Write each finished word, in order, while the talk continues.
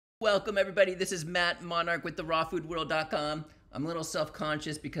Welcome everybody, this is Matt Monarch with the rawfoodworld.com. I'm a little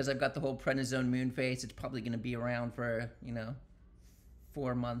self-conscious because I've got the whole prednisone moon phase. It's probably going to be around for,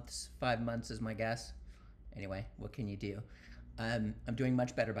 4 months, 5 months is my guess. Anyway, what can you do? I'm doing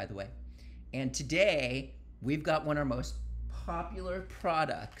much better, by the way. And today, we've got one of our most popular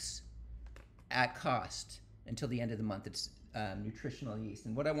products at cost until the end of the month. It's nutritional yeast.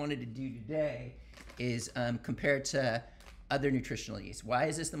 And what I wanted to do today is compare it to other nutritional yeast. Why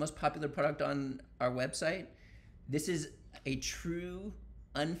is this the most popular product on our website? This is a true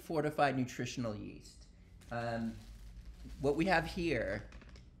unfortified nutritional yeast. What we have here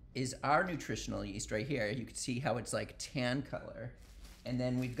is our nutritional yeast right here. You can see how it's like tan color. And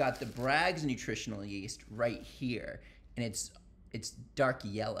then we've got the Bragg's nutritional yeast right here. And it's dark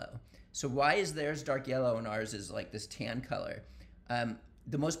yellow. So why is theirs dark yellow and ours is like this tan color?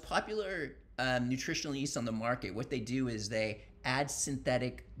 The most popular nutritional yeast on the market, what they do is they add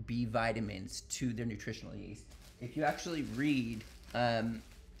synthetic B vitamins to their nutritional yeast. If you actually read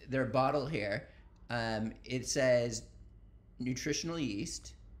their bottle here, it says nutritional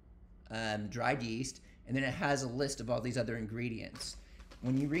yeast, dried yeast, and then it has a list of all these other ingredients.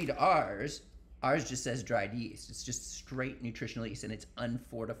 When you read ours just says dried yeast. It's just straight nutritional yeast, and it's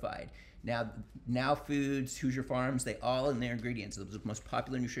unfortified. Now Foods, Hoosier Farms, they all in their ingredients, the most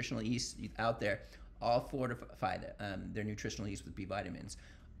popular nutritional yeast out there, all fortify their nutritional yeast with B vitamins.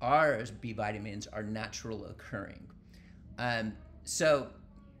 Ours B vitamins are natural occurring. So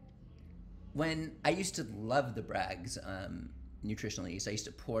when I used to love the Bragg's nutritional yeast, I used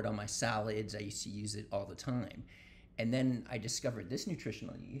to pour it on my salads. I used to use it all the time. And then I discovered this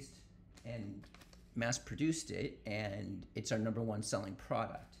nutritional yeast and mass produced it, and it's our #1 selling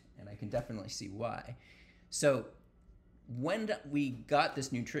product, and I can definitely see why. So when we got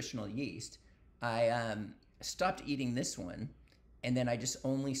this nutritional yeast, I stopped eating this one, and then I just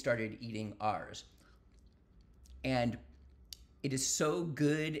only started eating ours. And it is so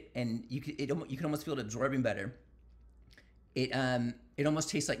good, and you can almost feel it absorbing better. It almost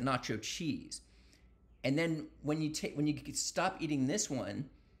tastes like nacho cheese. And then when you stop eating this one,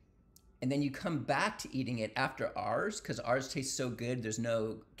 and then you come back to eating it after ours, because ours tastes so good, there's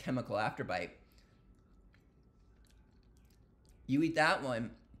no chemical afterbite. You eat that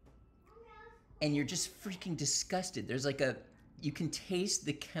one, and you're just freaking disgusted. There's like you can taste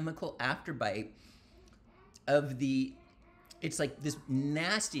the chemical afterbite of it's like this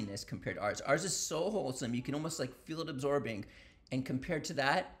nastiness compared to ours. Ours is so wholesome, you can almost like feel it absorbing, and compared to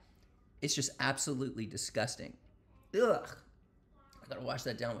that, it's just absolutely disgusting. Ugh. I gotta wash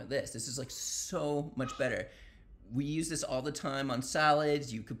that down with this. This is like so much better. We use this all the time on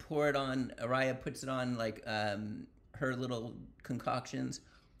salads. You could pour it on, Araya puts it on like her little concoctions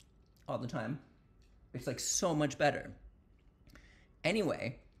all the time. It's like so much better.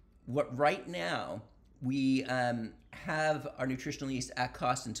 Anyway, right now, we have our nutritional yeast at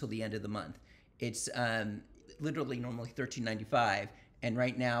cost until the end of the month. It's literally normally $13.95, and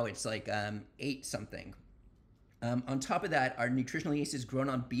right now it's like $8 something. On top of that, our nutritional yeast is grown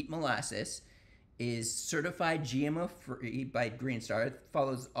on beet molasses, is certified GMO-free by Green Star. It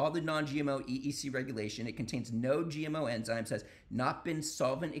follows all the non-GMO EEC regulation. It contains no GMO enzymes, has not been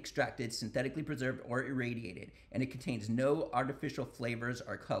solvent extracted, synthetically preserved, or irradiated, and it contains no artificial flavors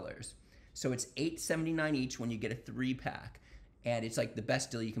or colors. So it's $8.79 each when you get a 3-pack, and it's like the best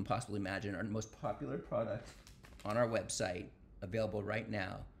deal you can possibly imagine. Our most popular product on our website, available right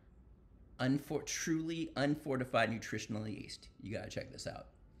now. Truly unfortified nutritional yeast. You gotta check this out.